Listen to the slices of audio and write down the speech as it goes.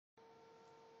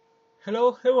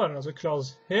Hello everyone, the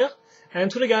Klaus here,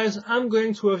 and today guys I'm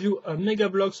going to review a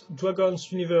Megabloks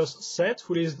Dragons Universe set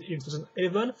released in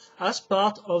 2011 as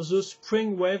part of the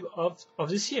spring wave of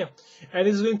this year. And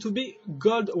it's going to be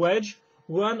Goldrage,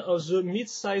 one of the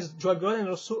mid-sized dragon and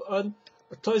also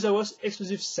a Toys R Us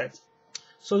exclusive set.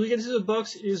 So you can see the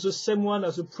box is the same one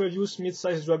as the previous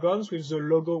mid-sized dragons with the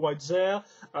logo right there,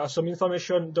 some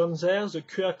information down there, the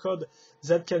QR code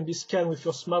that can be scanned with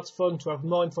your smartphone to have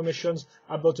more information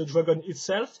about the dragon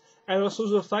itself, and also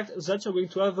the fact that you're going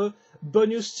to have a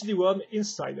bonus CD-ROM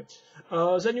inside.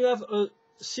 Then you have a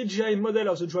CGI model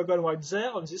of the dragon right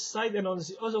there on this side, and on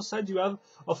the other side you have,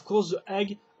 of course, the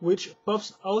egg which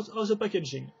pops out of the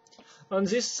packaging. On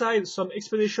this side, some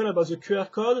explanation about the QR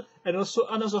code, and also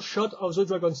another shot of the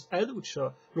dragon's head, which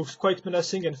looks quite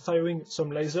menacing and firing some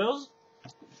lasers.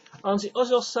 On the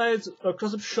other side, a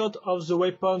close-up shot of the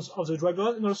weapons of the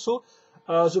dragon, and also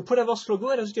the Predator's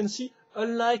logo. And as you can see,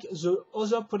 unlike the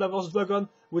other Predator's dragon,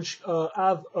 which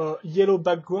have a yellow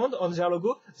background on their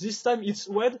logo, this time it's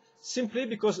red simply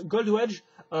because Goldrage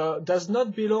does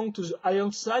not belong to the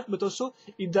Alliance side, but also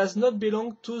it does not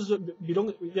belong to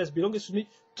the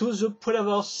to the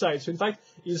Predator's side. So in fact,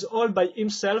 he's all by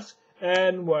himself,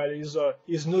 and well,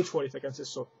 he's neutral, if I can say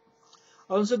so.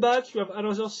 On the back, you have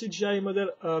another CGI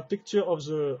model picture of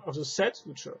the set,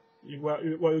 which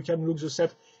where you can look the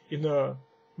set in a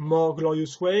more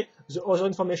glorious way. The other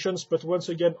information, but once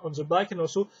again on the back, and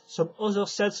also some other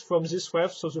sets from this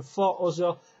wave. So the 4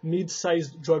 other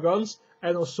mid-sized dragons,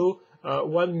 and also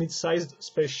one mid-sized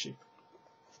spaceship.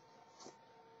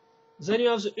 Then you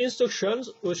have the instructions,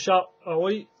 which are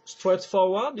really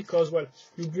straightforward because, well,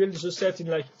 you build the set in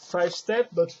like 5 steps,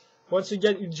 but once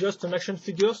again, it's just an action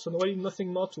figure, so really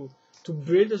nothing more to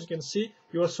build, as you can see.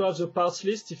 You also have the parts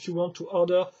list if you want to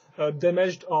order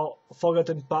damaged or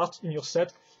forgotten parts in your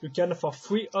set. You can for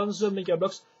free on the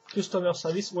Megabloks customer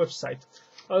service website.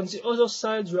 On the other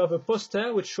side, you have a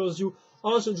poster which shows you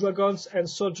all the dragons and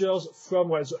soldiers from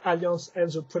the Alliance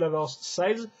and the Predator's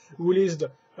sides, released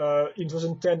in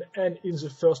 2010 and in the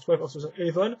first wave of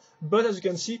 2011. But as you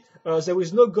can see, there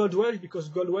is no Goldrage because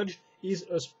Goldrage is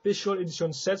a special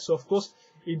edition set, so of course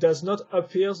it does not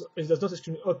appear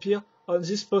on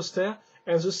this poster.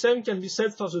 And the same can be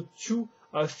said for the 2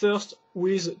 first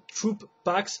with troop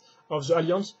packs of the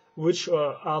Alliance, which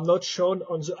are not shown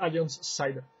on the Alliance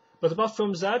side. But apart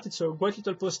from that, it's a great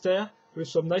little poster with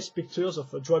some nice pictures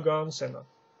of dragons and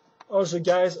all the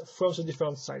guys from the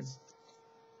different sides.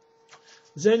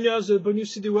 Then you have the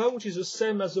bonus CD-ROM, which is the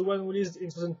same as the one released in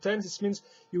 2010. This means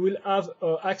you will have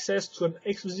access to an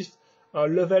exclusive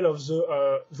level of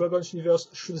the Dragons Universe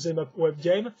Shoot 'em Up web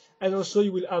game, and also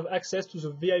you will have access to the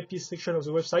VIP section of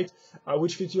the website,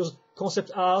 which features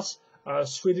concept arts,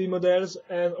 3D models,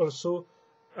 and also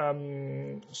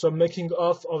some making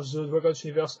of the Dragons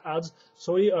Universe ads.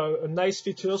 So nice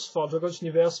features for Dragons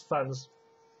Universe fans.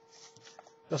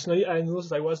 Personally, I know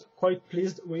that I was quite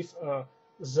pleased with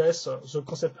this, the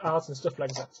concept art and stuff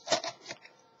like that.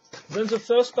 Then the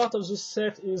first part of the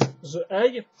set is the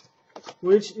egg,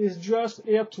 which is just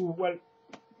here to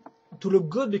look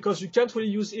good because you can't really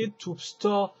use it to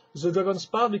store the dragon's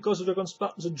part because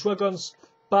the dragon's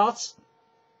parts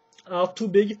are too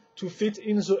big to fit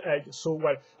in the egg. So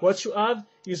what you have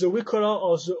is a recolor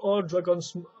of the old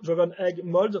dragon egg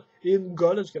mold in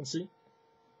gold, as you can see.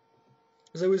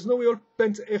 There is no real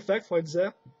paint effect right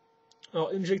there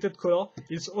or injected color.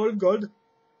 It's all gold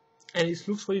and it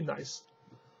looks really nice.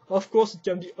 Of course, it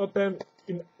can be opened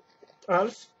in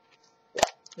half,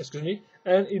 excuse me,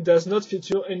 and it does not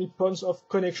feature any points of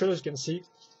connection, as you can see.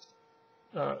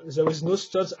 There is no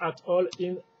studs at all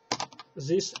in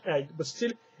this egg, but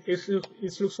still it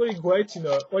looks really great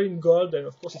all in gold, and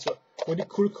of course it's a really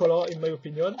cool color in my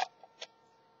opinion.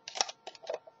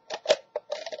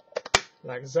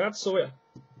 Like that, so yeah.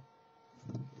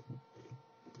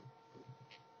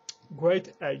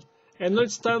 Great egg. And now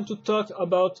it's time to talk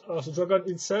about the dragon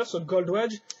itself, so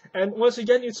Goldrage. And once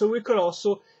again, it's a recolor.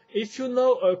 So if you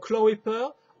know a Claw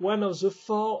Reaper, one of the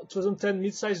 4 2010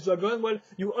 mid-sized dragon, well,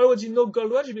 you already know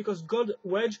Goldrage because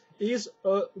Goldrage is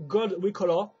a gold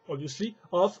recolor, obviously,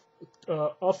 of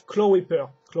Claw Reaper.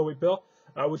 Claw Reaper,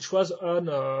 which was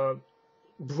a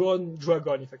brown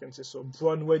dragon, if I can say so,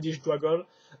 brown reddish dragon,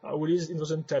 released in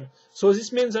 2010. So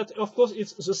this means that, of course,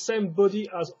 it's the same body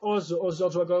as all the other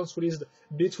dragons released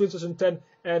between 2010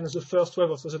 and the first wave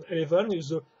of 2011, with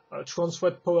the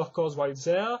transferred power cores right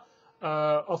there.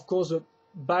 Of course, the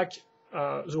back,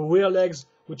 the rear legs,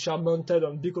 which are mounted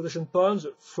on big rotation points,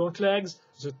 the front legs,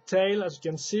 the tail, as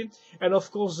you can see, and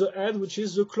of course the head, which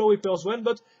is the Claw Reaper's one,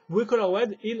 but recolor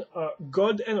red in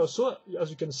gold, and also, as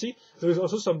you can see, there is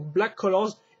also some black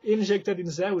colors injected in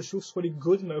there, which looks really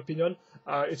good in my opinion.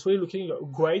 It's really looking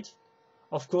great.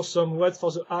 Of course, some red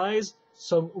for the eyes,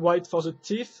 some white for the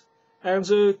teeth, and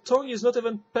the tongue is not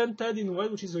even painted in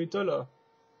white, which is a little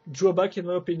drawback in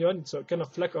my opinion. It's a kind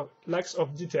of lack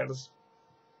of details.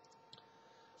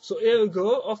 So here we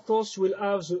go. Of course, you will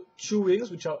have the two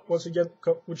wings, which once again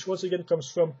comes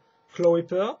from Chloe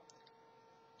Pearl.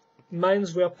 Mine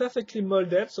were perfectly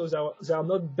molded, so they are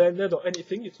not bended or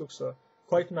anything. It looks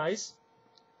quite nice.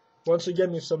 Once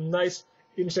again, with some nice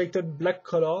injected black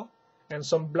color and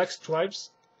some black stripes,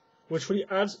 which really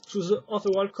adds to the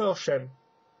overall color scheme.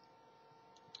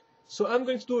 So I'm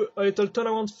going to do a little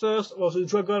turnaround first of the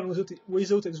dragon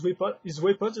without his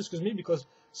weapons, excuse me, because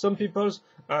some people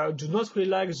do not really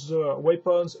like the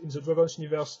weapons in the Dragon's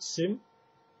Universe theme.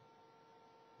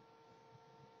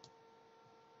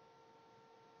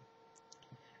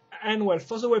 And well,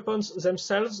 for the weapons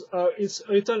themselves, it's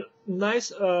a little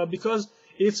nice because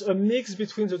it's a mix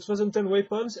between the 2010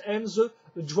 weapons and the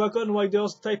Dragon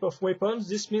Riders type of weapons.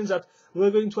 This means that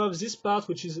we're going to have this part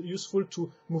which is useful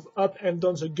to move up and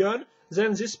down the gun,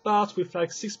 then this part with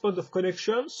like 6 points of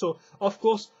connection. So of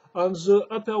course on the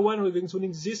upper one we're going to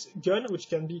need this gun which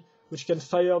can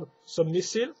fire some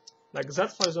missile like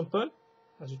that, for example,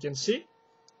 as you can see.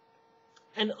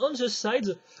 And on the sides,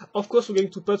 of course, we're going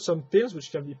to put some pins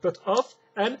which can be put off,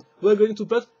 and we're going to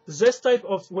put this type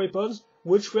of weapons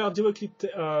which were directly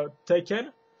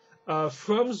taken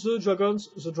from the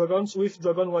dragons with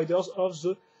Dragon Riders of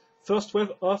the first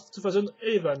wave of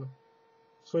 2011.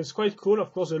 So it's quite cool.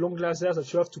 Of course, the long lasers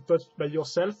that you have to put by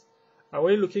yourself are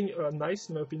really looking nice,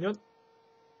 in my opinion.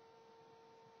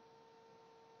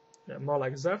 Yeah, more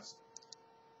like that.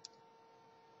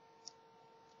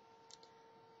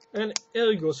 And here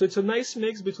we go. So it's a nice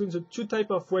mix between the two types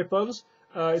of weapons.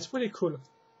 It's pretty cool.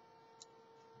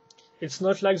 It's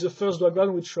not like the first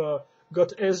dragon, which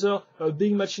got either a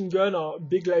big machine gun or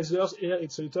big lasers. Here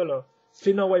it's a little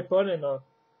thinner weapon, and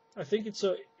I think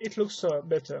it looks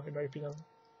better, in my opinion.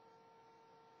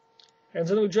 And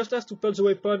then we just have to put the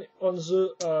weapon on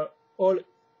the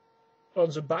on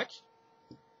the back.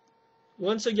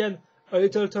 Once again, a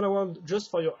little turnaround just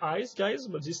for your eyes, guys,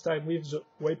 but this time with the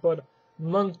weapon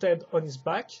mounted on his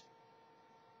back.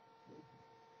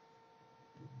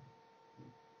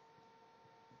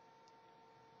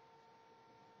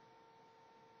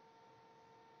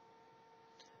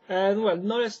 And well,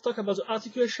 now let's talk about the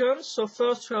articulation. So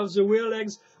first we have the rear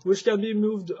legs, which can be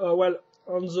moved well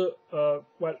on the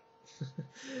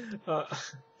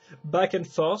back and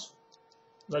forth.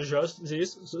 That's just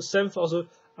this. The same for the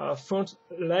front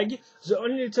leg. The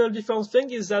only little different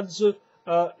thing is that the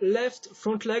left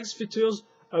front legs features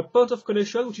a point of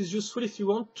connection, which is useful if you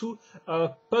want to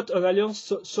put an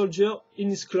Alliance soldier in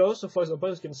his claws. So for example,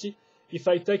 as you can see, if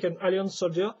I take an Alliance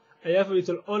soldier, I have a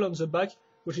little hole on the back,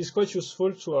 which is quite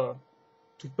useful to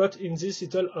put in this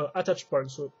little attach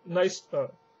point. So nice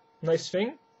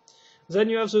thing. Then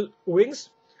you have the wings,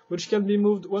 which can be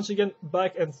moved once again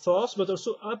back and forth, but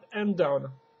also up and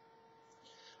down.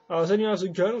 Then you have the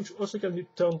gun, which also can be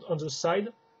turned on the side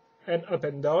and up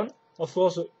and down. Of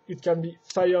course, it can be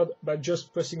fired by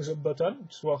just pressing the button,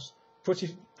 which works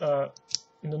pretty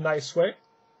in a nice way.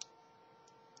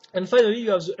 And finally,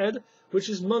 you have the head, which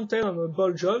is mounted on a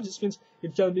ball joint. This means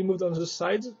it can be moved on the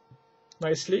sides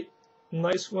nicely.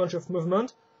 Nice range of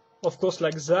movement, of course,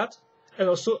 like that, and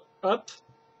also up,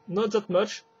 not that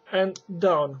much, and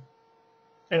down.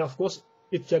 And of course,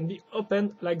 it can be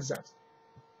opened like that.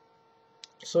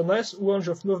 So nice range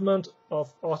of movement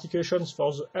of articulations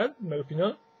for the head, in my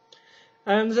opinion.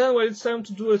 And then, well, it's time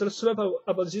to do a little sum up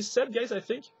about this set, guys, I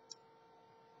think.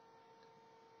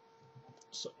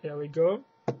 So here we go.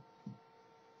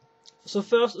 So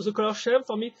first, the color scheme,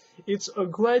 for me, it's a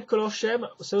great color scheme.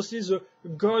 Seriously, the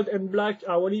gold and black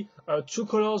are really two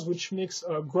colors which mix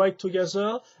great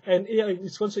together. And here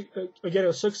it's once again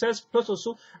a success. Plus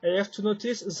also, I have to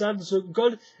notice that the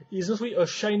gold is not really a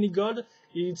shiny gold.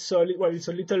 It's it's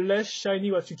a little less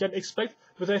shiny what you can expect,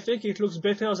 but I think it looks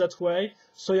better that way.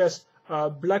 So yes,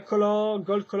 black color,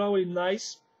 gold color, really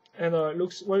nice, and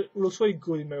looks really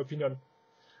good in my opinion.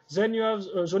 Then you have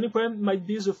the only problem might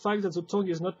be the fact that the tongue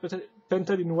is not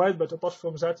painted in white, but apart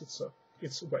from that,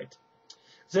 it's great.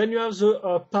 Then you have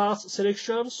the parts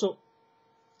selection. So,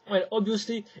 well,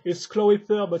 obviously it's Chloe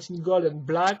Pearl, but in gold and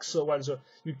black. So, well,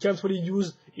 you can't really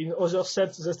use in other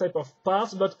sets this type of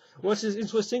parts. But what is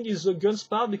interesting is the guns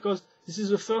part, because this is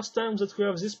the first time that we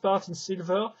have this part in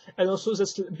silver, and also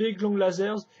this big long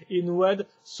lasers in red.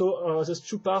 So these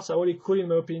two parts are really cool in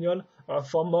my opinion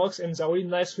for Mox, and they're really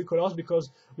nice recolors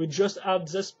because we just had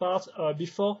this part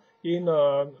before in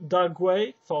dark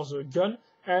gray for the gun,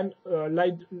 and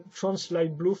trans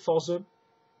light blue for the,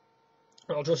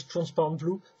 or just transparent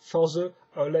blue for the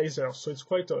laser. So it's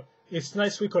quite it's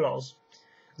nice 3 colors.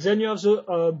 Then you have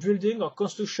the building or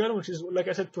construction, which is, like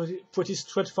I said, pretty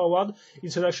straightforward.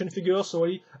 It's an action figure, so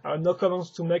really no comments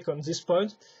to make on this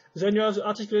point. Then you have the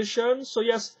articulation. So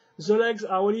yes, the legs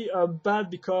are really bad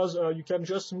because you can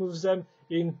just move them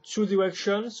in 2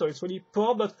 directions, so it's really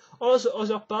poor. But all the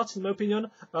other parts, in my opinion,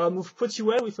 move pretty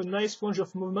well with a nice range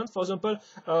of movement. For example,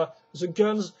 the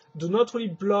guns do not really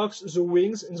block the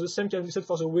wings, and the same can be said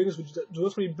for the wings, which do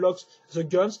not really block the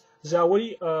guns. They are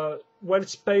really well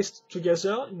spaced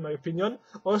together, in my opinion.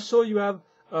 Also, you have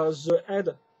the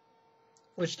head,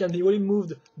 which can be really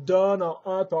moved down or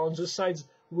up or on the sides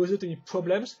without any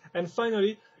problems. And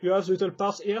finally, you have the little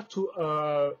parts here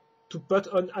to put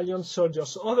on alien soldiers.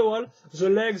 So overall, the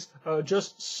legs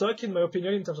just suck, in my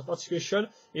opinion, in terms of articulation.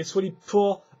 It's really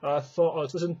poor for a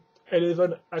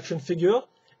 2011 action figure,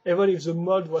 even if the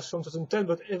mold was from 2010,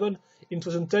 but even in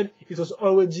 2010, it was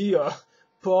already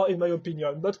poor, in my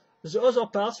opinion. But the other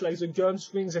parts, like the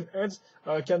guns, wings, and heads,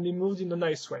 can be moved in a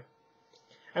nice way.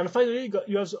 And finally,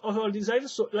 you have the overall design.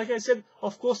 So, like I said,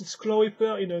 of course, it's Claw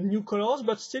Reaper in a new colors,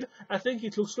 but still, I think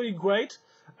it looks really great.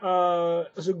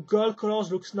 The gold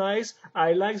colors looks nice.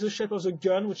 I like the shape of the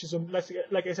gun, which is,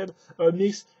 like I said, a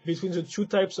mix between the 2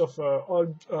 types of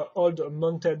old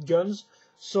mounted guns.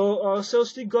 So,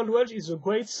 seriously, Goldrage is a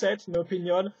great set, in my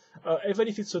opinion. Even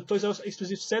if it's a Toys R Us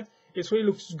exclusive set, it really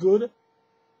looks good.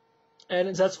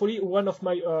 And that's really one of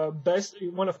my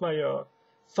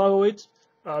favorite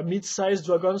mid-sized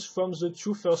dragons from the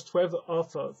 2 first wave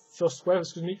of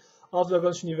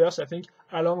Dragons universe, I think,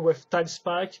 along with Time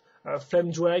Spike,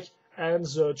 Flame Drake, and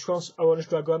the Trans Orange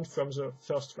Dragon from the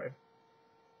first wave.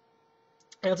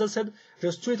 And as I said,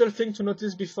 just 2 little things to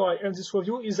notice before I end this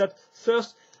review is that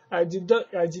first, I did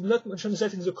not mention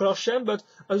that in the color scheme, but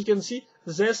as you can see,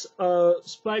 these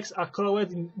spikes are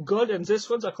colored in gold and these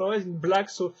ones are colored in black,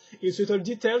 so it's little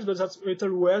details, but that's a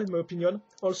little weird in my opinion.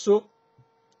 Also,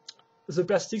 the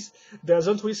plastics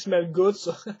doesn't really smell good,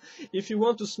 so if you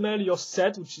want to smell your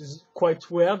set, which is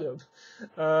quite weird,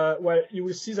 well, you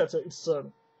will see that it's a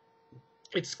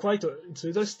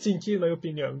little stinky in my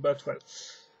opinion. But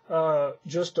well,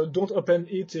 just don't open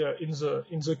it in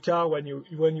the car when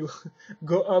you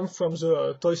go home from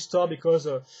the toy store, because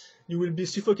you will be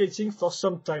suffocating for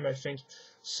some time, I think.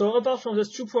 So apart from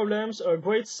those 2 problems,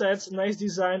 great sets, nice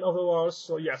design overall.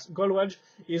 So yes, Goldrage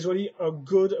is really a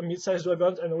good mid-sized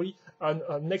dragon and really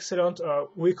an excellent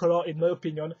recolor in my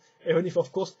opinion. Even if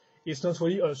of course it's not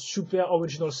really a super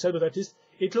original set, but at least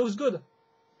it looks good,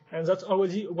 and that's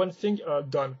already one thing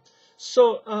done.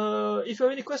 So if you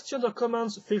have any questions or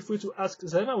comments, feel free to ask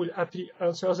them. I will happily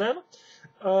answer them.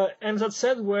 And that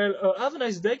said, well, have a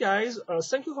nice day, guys.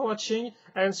 Thank you for watching,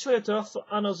 and see you later for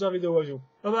another video review.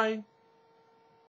 Bye bye.